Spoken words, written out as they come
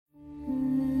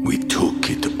We took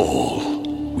it all.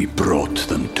 We brought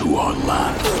them to our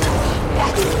land.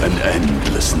 An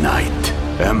endless night,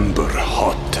 ember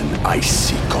hot and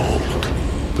icy cold.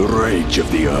 The rage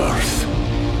of the earth.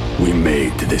 We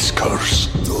made this curse.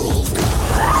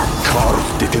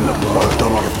 Carved it in the blood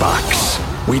on our backs.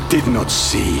 We did not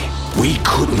see. We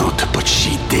could not, but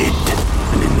she did.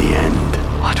 And in the end...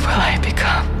 What will I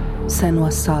become?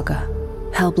 Senua's Saga.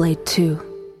 Hellblade 2.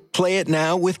 Play it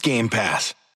now with Game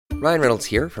Pass. Ryan Reynolds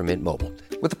here from Mint Mobile.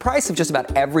 With the price of just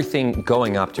about everything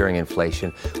going up during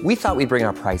inflation, we thought we'd bring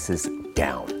our prices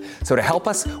down. So to help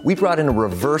us, we brought in a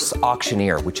reverse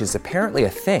auctioneer, which is apparently a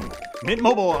thing. Mint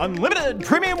Mobile Unlimited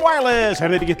Premium Wireless. How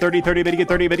to get 30, 30, bit to get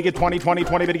 30, bit to get 20, 20,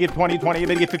 20, bit to get 20, 20,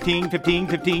 bit to get 15, 15,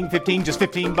 15, 15, just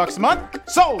 $15 a month?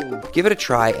 Sold! Give it a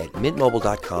try at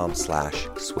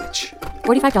mintmobile.com/switch.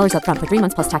 $45 up front for 3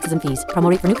 months plus taxes and fees. Promo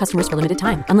rate for new customers for limited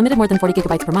time. Unlimited more than 40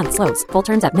 gigabytes per month. Slows full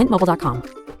terms at mintmobile.com.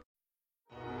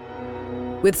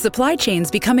 With supply chains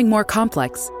becoming more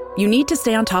complex, you need to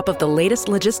stay on top of the latest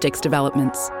logistics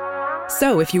developments.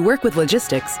 So if you work with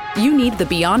logistics, you need the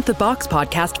Beyond the Box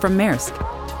podcast from Maersk.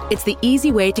 It's the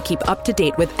easy way to keep up to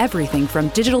date with everything from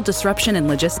digital disruption in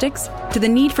logistics to the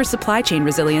need for supply chain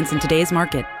resilience in today's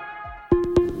market.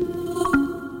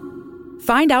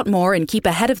 Find out more and keep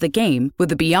ahead of the game with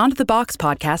the Beyond the Box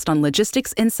podcast on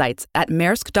logistics insights at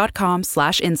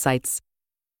maersk.com/insights.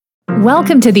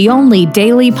 Welcome to the only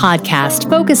daily podcast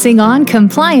focusing on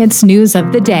compliance news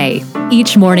of the day.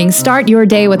 Each morning, start your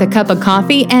day with a cup of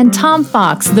coffee and Tom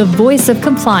Fox, the voice of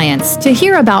compliance, to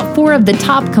hear about 4 of the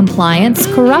top compliance,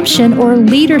 corruption, or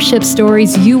leadership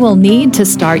stories you will need to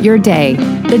start your day.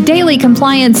 The Daily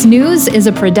Compliance News is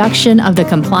a production of the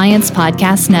Compliance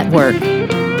Podcast Network.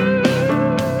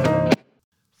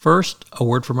 First, a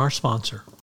word from our sponsor.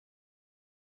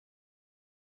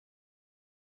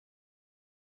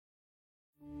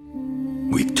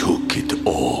 We took it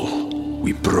all.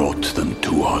 We brought them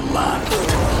to our land.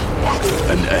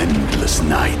 An endless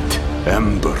night,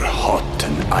 ember hot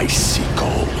and icy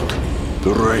cold.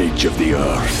 The rage of the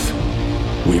earth.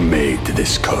 We made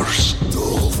this curse.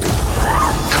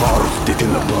 Carved it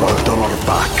in the blood on our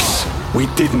backs. We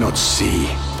did not see.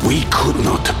 We could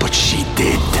not, but she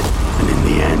did. And in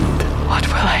the end... What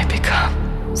will I become?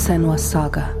 Senua's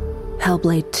Saga.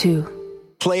 Hellblade 2.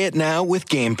 Play it now with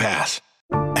Game Pass.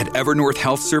 At Evernorth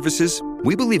Health Services,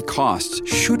 we believe costs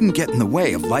shouldn't get in the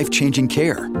way of life-changing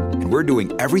care, and we're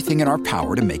doing everything in our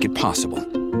power to make it possible.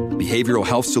 Behavioral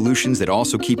health solutions that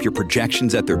also keep your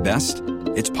projections at their best?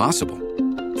 It's possible.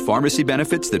 Pharmacy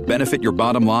benefits that benefit your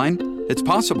bottom line? It's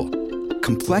possible.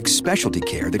 Complex specialty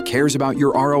care that cares about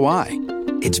your ROI?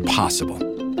 It's possible.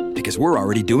 Because we're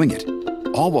already doing it.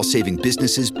 All while saving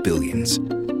businesses billions.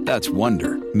 That's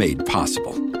Wonder made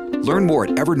possible. Learn more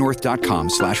at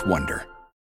evernorth.com/wonder.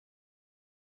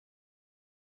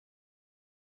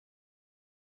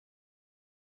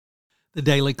 The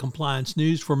Daily Compliance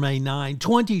News for May 9,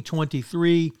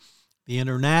 2023, the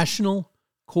International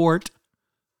Court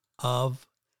of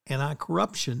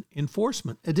Anti-Corruption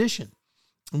Enforcement Edition.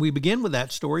 And we begin with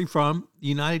that story from the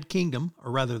United Kingdom,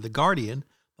 or rather The Guardian,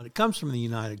 but it comes from the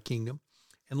United Kingdom.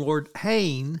 And Lord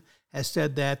Hayne has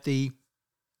said that the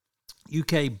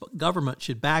UK government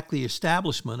should back the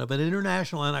establishment of an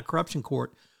international anti-corruption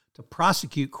court to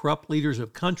prosecute corrupt leaders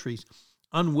of countries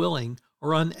unwilling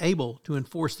or unable to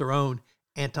enforce their own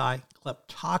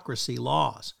anti-kleptocracy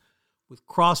laws. With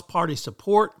cross-party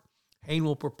support, Hayne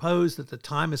will propose that the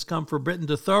time has come for Britain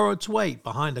to throw its weight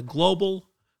behind a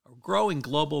growing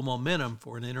global momentum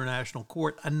for an international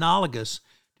court analogous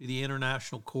to the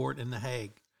International Court in The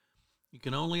Hague. You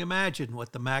can only imagine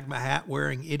what the magma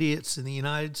hat-wearing idiots in the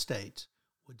United States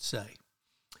would say.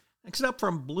 Next up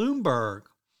from Bloomberg,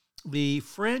 the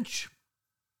French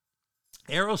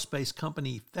aerospace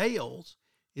company Thales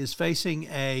is facing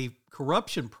a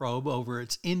corruption probe over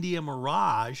its India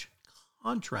Mirage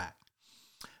contract.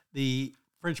 The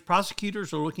French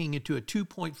prosecutors are looking into a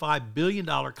 $2.5 billion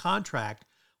contract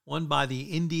won by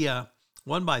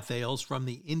Thales from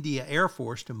the India Air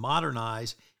Force to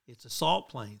modernize its assault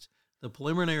planes. The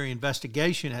preliminary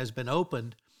investigation has been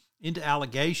opened into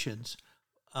allegations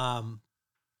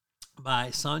by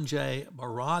Sanjay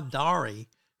Baradari,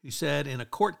 who said in a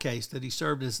court case that he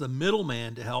served as the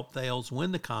middleman to help Thales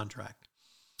win the contract.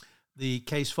 The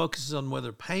case focuses on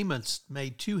whether payments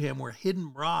made to him were hidden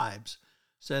bribes,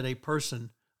 said a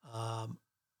person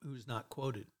who's not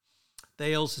quoted.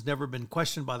 Thales has never been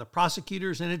questioned by the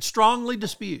prosecutors, and it strongly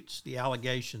disputes the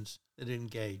allegations that it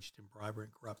engaged in bribery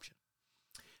and corruption.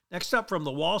 Next up from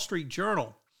the Wall Street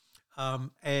Journal,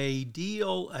 a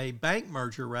bank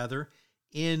merger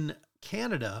in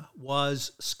Canada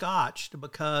was scotched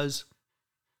because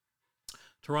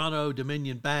Toronto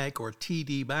Dominion Bank, or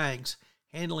TD Bank's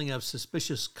handling of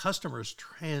suspicious customers'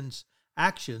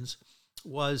 transactions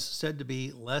was said to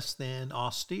be less than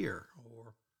austere,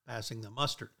 or passing the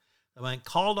mustard. The bank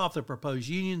called off the proposed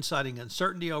union, citing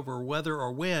uncertainty over whether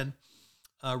or when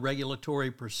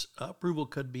regulatory approval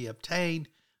could be obtained.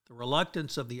 The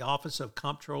reluctance of the Office of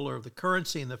Comptroller of the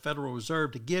Currency and the Federal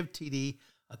Reserve to give TD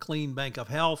a clean bank of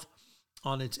health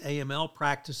on its AML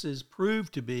practices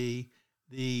proved to be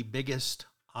the biggest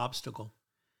obstacle.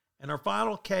 And our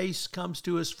final case comes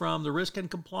to us from the Risk and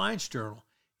Compliance Journal,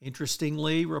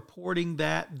 interestingly reporting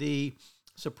that the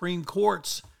Supreme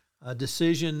Court's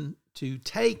decision to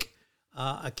take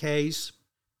a case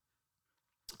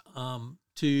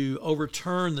to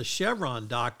overturn the Chevron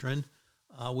doctrine,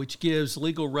 which gives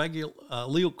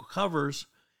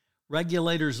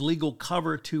regulators legal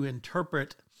cover to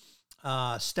interpret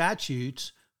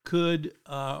statutes, could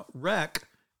wreck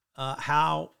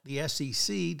how the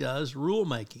SEC does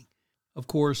rulemaking. Of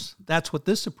course, that's what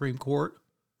this Supreme Court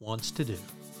wants to do.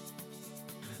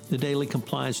 The Daily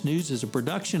Compliance News is a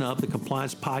production of the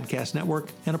Compliance Podcast Network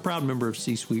and a proud member of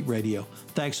C-Suite Radio.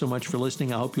 Thanks so much for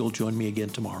listening. I hope you'll join me again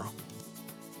tomorrow.